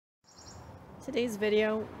Today's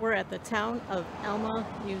video, we're at the Town of Elma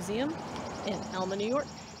Museum in Elma, New York.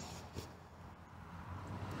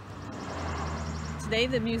 Today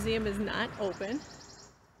the museum is not open,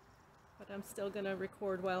 but I'm still going to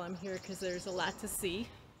record while I'm here because there's a lot to see.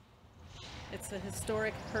 It's a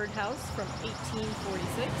historic herd house from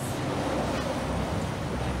 1846.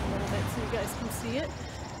 Back a little bit so you guys can see it.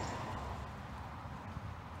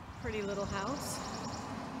 Pretty little house.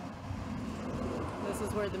 This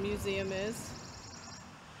is where the museum is.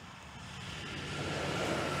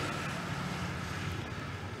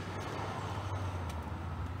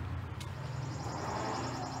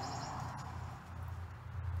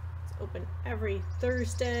 It's open every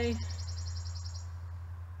Thursday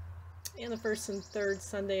and the first and third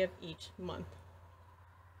Sunday of each month.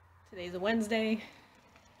 Today's a Wednesday,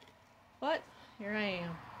 but here I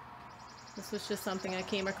am. This was just something I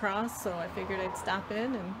came across, so I figured I'd stop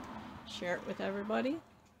in and share it with everybody.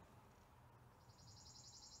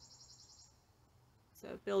 It's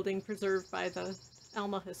a building preserved by the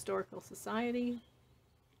Elma Historical Society.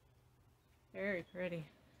 Very pretty.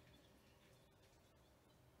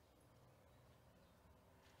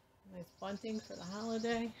 Nice bunting for the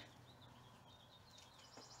holiday.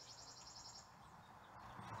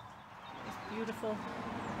 Nice beautiful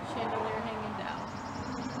chandelier hanging down.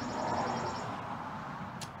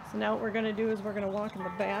 So now what we're going to do is we're going to walk in the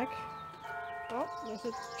back. Oh, there's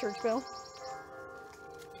a church bell.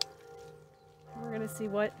 We're going to see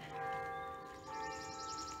what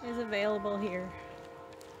is available here.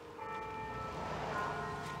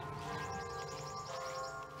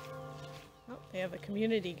 Oh, they have a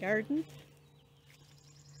community garden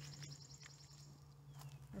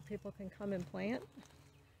where people can come and plant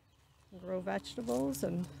and grow vegetables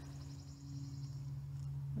and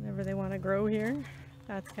whatever they want to grow here.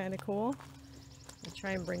 That's kind of cool. I'll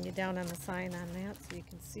try and bring you down on the sign on that so you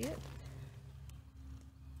can see it.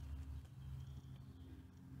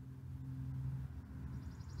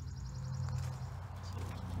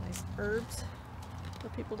 Nice herbs for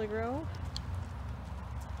people to grow.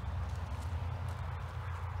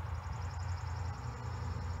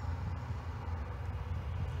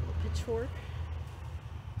 Little pitchfork.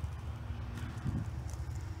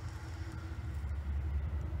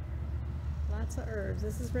 Lots of herbs.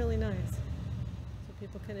 This is really nice. So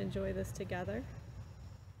people can enjoy this together.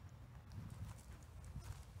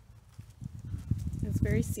 It's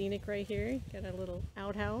very scenic right here. Got a little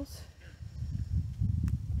outhouse.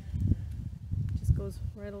 Just goes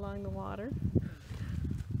right along the water.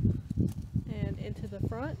 And into the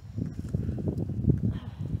front.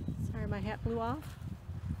 Sorry, my hat blew off.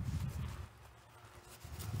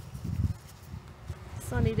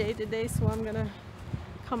 Sunny day today, so I'm gonna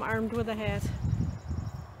come armed with a hat.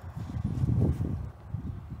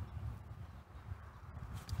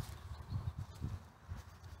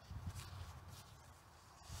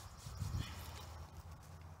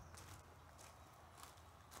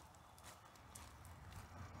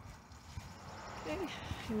 Okay,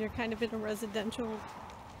 and you're kind of in a residential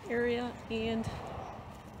area and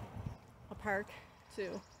a park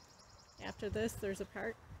too. After this, there's a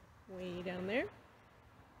park way down there.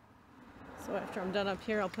 So after I'm done up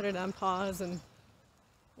here, I'll put it on pause and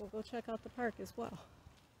we'll go check out the park as well.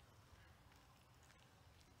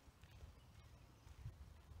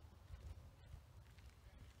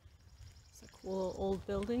 It's a cool old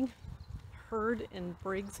building, Herd and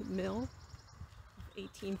Briggs Mill of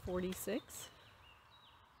 1846.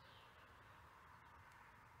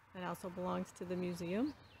 That also belongs to the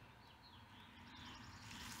museum.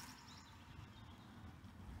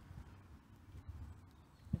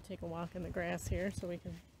 Take a walk in the grass here so we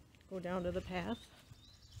can go down to the path.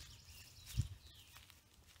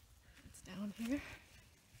 It's down here.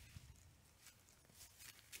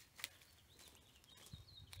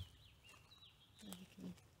 And you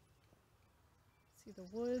can see the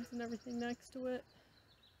woods and everything next to it.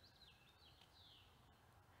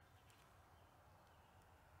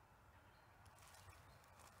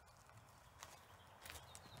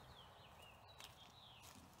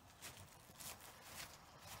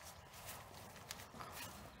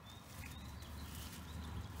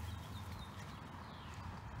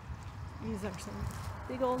 These are some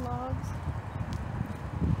big old logs.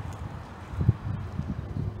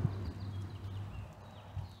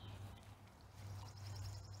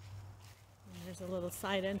 And there's a little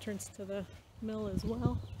side entrance to the mill as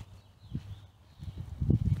well.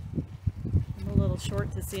 I'm a little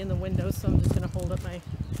short to see in the window, so I'm just going to hold up my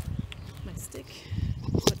stick.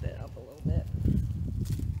 Put that up a little bit.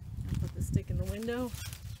 I'll put the stick in the window.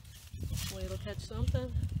 Hopefully it'll catch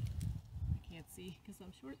something. I can't see because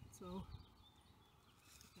I'm short, so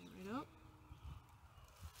right up.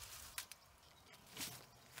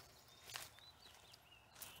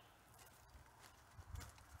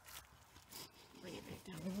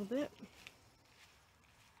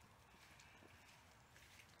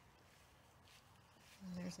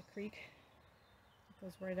 There's a creek. It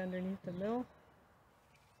goes right underneath the mill.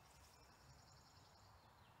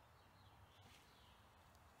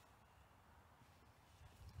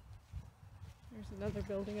 There's another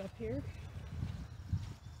building up here.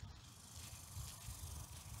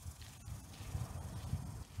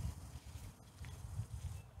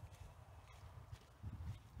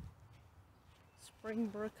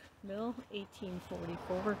 Springbrook Mill,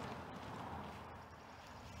 1844.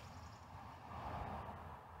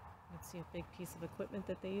 Let's see a big piece of equipment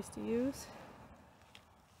that they used to use.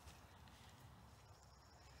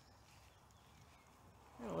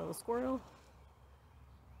 And a little squirrel.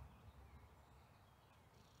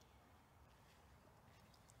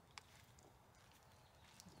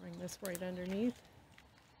 Bring this right underneath so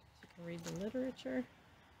you can read the literature.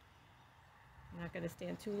 I'm not going to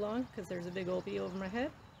stand too long because there's a big old bee over my head.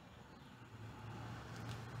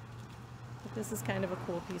 But this is kind of a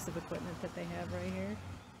cool piece of equipment that they have right here.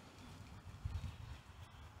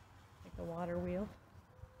 Like a water wheel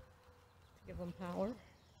to give them power.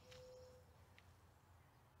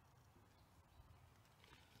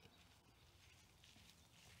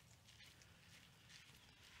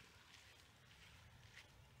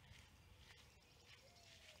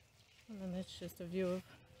 And then it's just a view of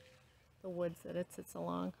the woods that it sits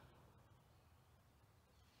along.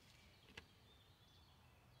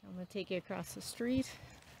 I'm going to take you across the street.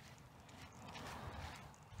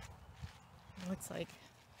 It looks like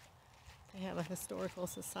they have a historical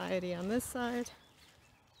society on this side.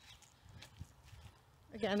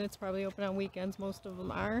 Again, it's probably open on weekends. Most of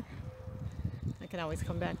them are. I can always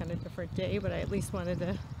come back on a different day, but I at least wanted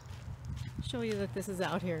to show you that this is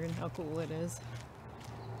out here and how cool it is.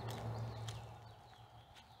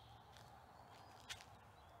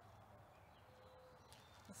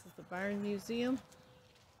 This is the Barn Museum.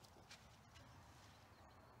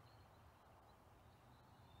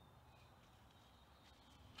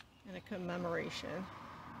 And a commemoration.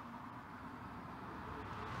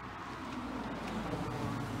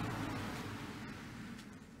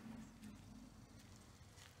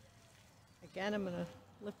 Again, I'm going to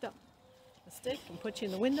lift up a stick and put you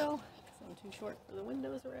in the window because I'm too short for the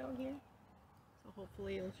windows around here. So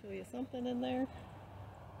hopefully it'll show you something in there.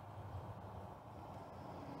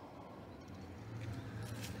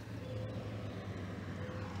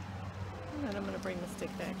 And then I'm going to bring the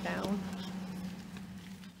stick back down.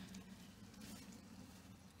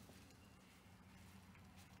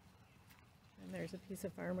 And there's a piece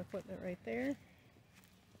of farm equipment right there.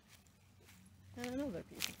 And another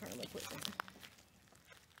piece of farm equipment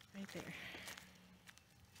right there.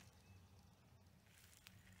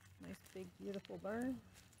 Nice big beautiful barn.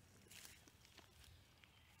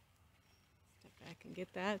 Step back and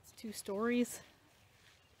get that. It's 2 stories.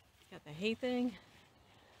 Got the hay thing.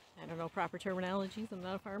 I don't know proper terminologies. I'm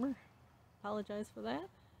not a farmer. Apologize for that.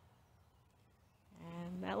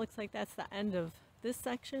 And that looks like that's the end of this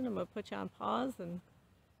section. I'm going to put you on pause and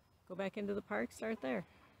go back into the park, start there.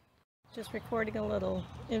 Just recording a little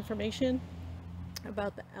information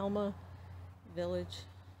about the Elma Village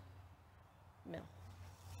Mill.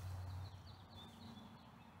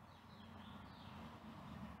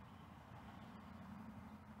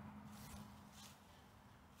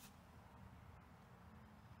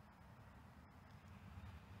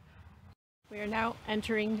 We are now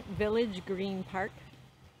entering Village Green Park,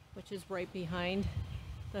 which is right behind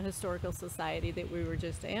the Historical Society that we were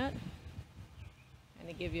just at. And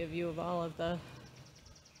to give you a view of all of the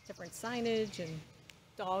different signage and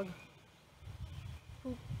dog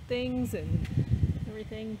poop things and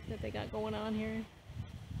everything that they got going on here.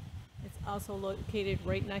 It's also located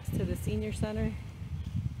right next to the senior center,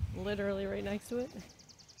 literally right next to it.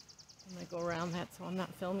 I'm going to go around that so I'm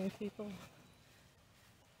not filming people.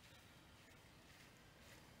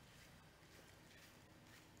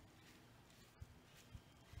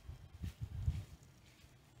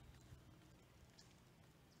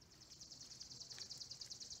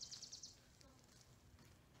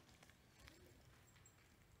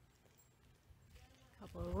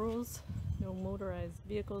 Couple of rules: no motorized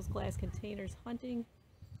vehicles, glass containers, hunting.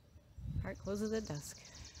 Park closes at dusk.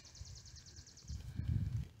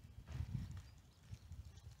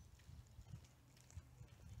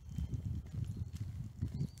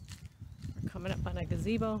 We're coming up on a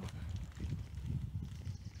gazebo.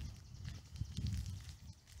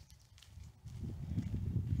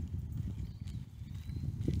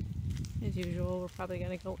 As usual, we're probably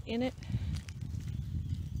going to go in it.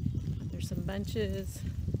 There's some benches,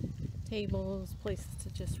 tables, places to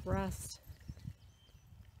just rest.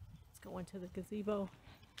 Let's go into the gazebo.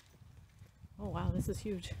 Oh wow, this is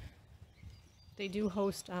huge. They do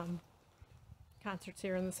host concerts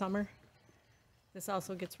here in the summer. This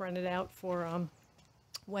also gets rented out for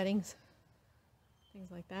weddings,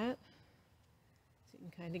 things like that. So you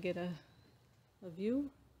can kind of get a view.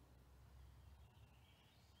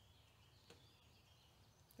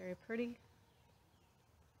 Very pretty.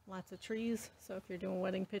 Lots of trees, so if you're doing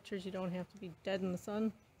wedding pictures, you don't have to be dead in the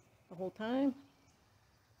sun the whole time.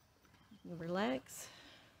 You can relax.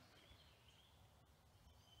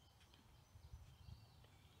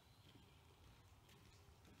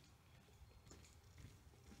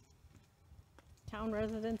 Town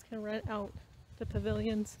residents can rent out the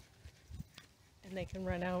pavilions, and they can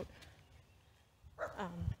rent out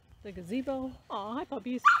the gazebo. Aw, hi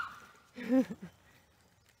puppies. Little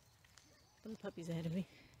puppies ahead of me.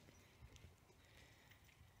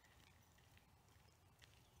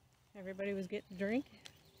 Everybody was getting a drink.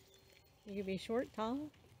 You could be short, tall,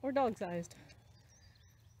 or dog-sized.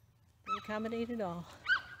 They accommodate it all.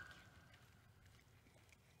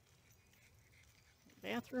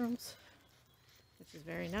 Bathrooms, which is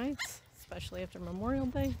very nice, especially after Memorial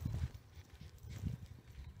Day.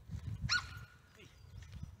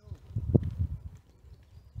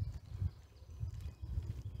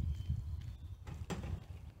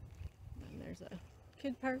 And there's a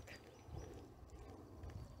kid park.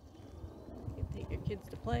 You can take your kids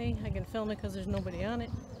to play. I can film it because there's nobody on it.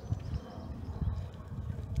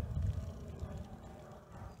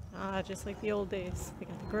 Just like the old days. They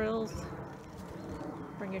got the grills.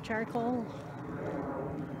 Bring your charcoal.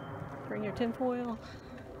 Bring your tin foil.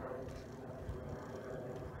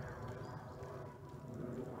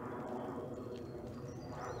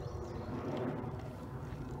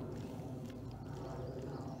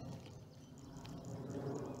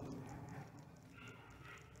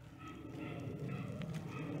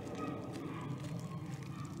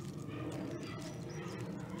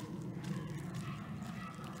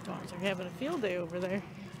 Dogs are having a field day over there.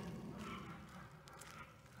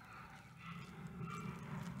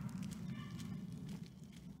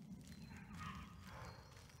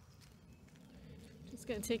 Just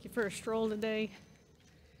gonna take you for a stroll today.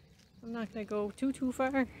 I'm not gonna go too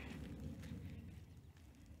far.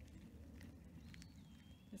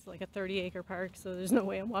 It's like a 30-acre park, so there's no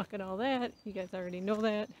way I'm walking all that. You guys already know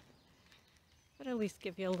that. But at least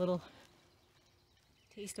give you a little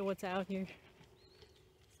taste of what's out here.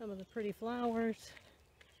 Some of the pretty flowers.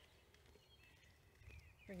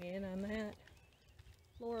 Bring you in on that.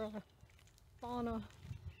 Flora, fauna,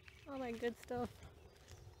 all that good stuff.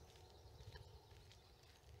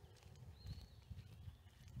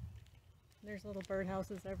 There's little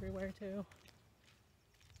birdhouses everywhere too.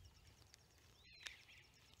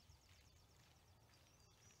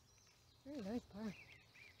 Very nice park.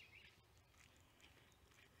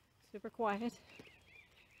 Super quiet.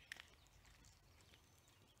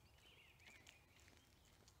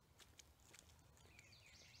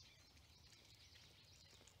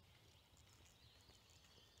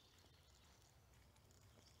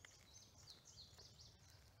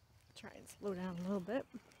 Try and slow down a little bit.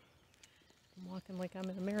 I'm walking like I'm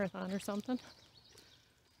in a marathon or something.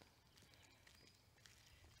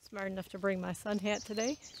 Smart enough to bring my sun hat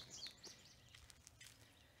today.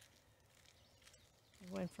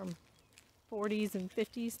 I went from 40s and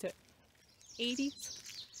 50s to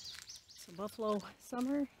 80s. So Buffalo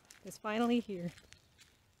summer is finally here.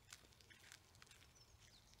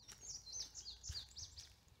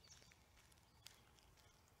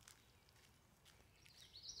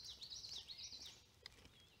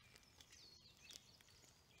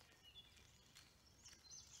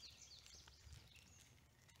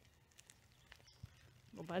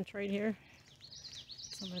 Bench right here,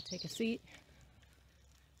 so I'm going to take a seat,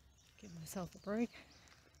 give myself a break.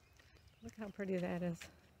 Look how pretty that is.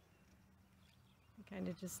 You kind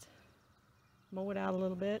of just mow it out a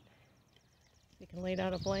little bit. You can lay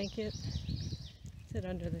down a blanket, sit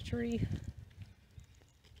under the tree.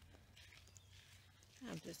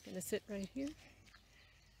 I'm just going to sit right here.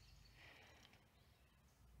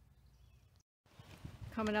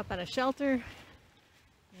 Coming up on a shelter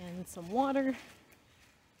and some water.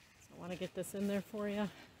 I want to get this in there for you.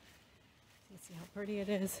 You see how pretty it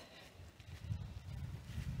is.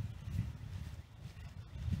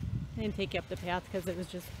 I didn't take you up the path because it was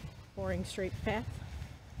just boring straight path.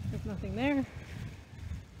 There's nothing there.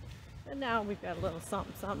 And now we've got a little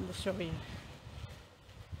something to show you.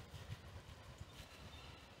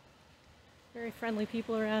 Very friendly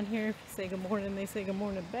people around here. If you say good morning, they say good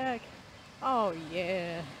morning back. Oh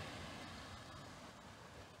yeah.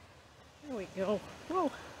 There we go.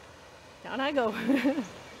 Oh. Down I go.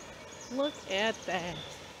 Look at that.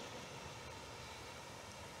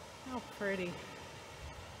 How pretty.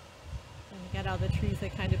 And Got all the trees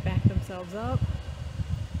that kind of back themselves up.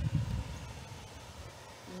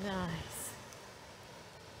 Nice.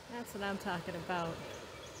 That's what I'm talking about.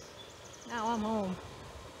 Now I'm home.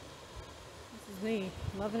 This is me,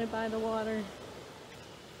 loving it by the water.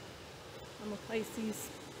 I'm a Pisces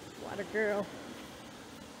water girl.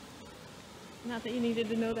 Not that you needed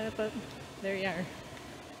to know that, but there you are.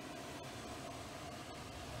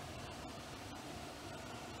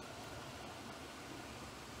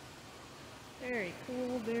 Very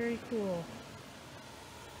cool, very cool.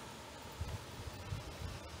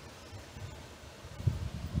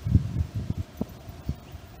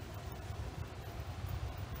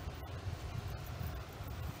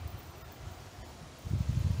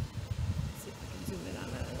 Let's see if I can zoom in on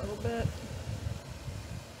that a little bit.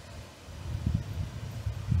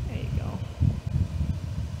 There you go.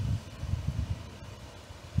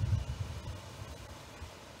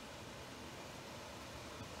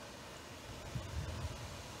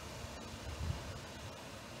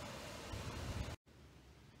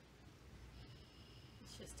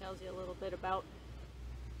 This just tells you a little bit about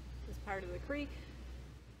this part of the creek.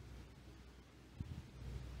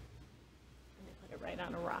 And they put it right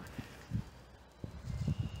on a rock.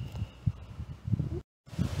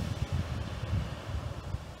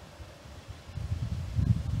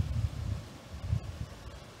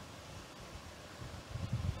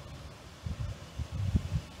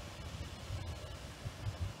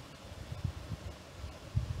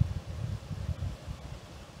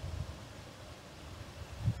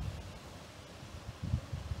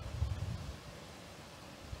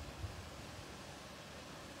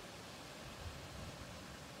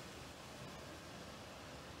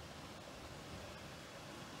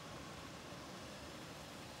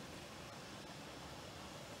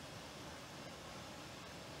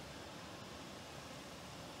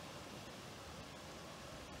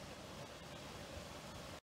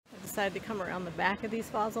 Decided to come around the back of these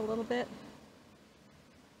falls a little bit.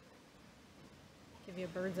 Give you a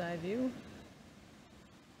bird's eye view.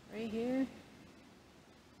 Right here.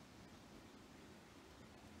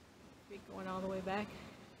 Creek going all the way back.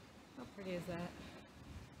 How pretty is that?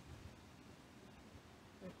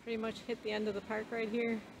 We've pretty much hit the end of the park right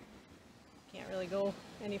here. Can't really go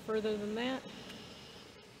any further than that.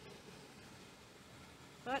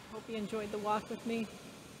 But hope you enjoyed the walk with me.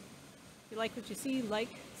 If you like what you see, like,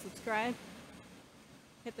 subscribe,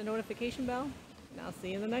 hit the notification bell, and I'll see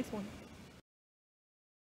you in the next one.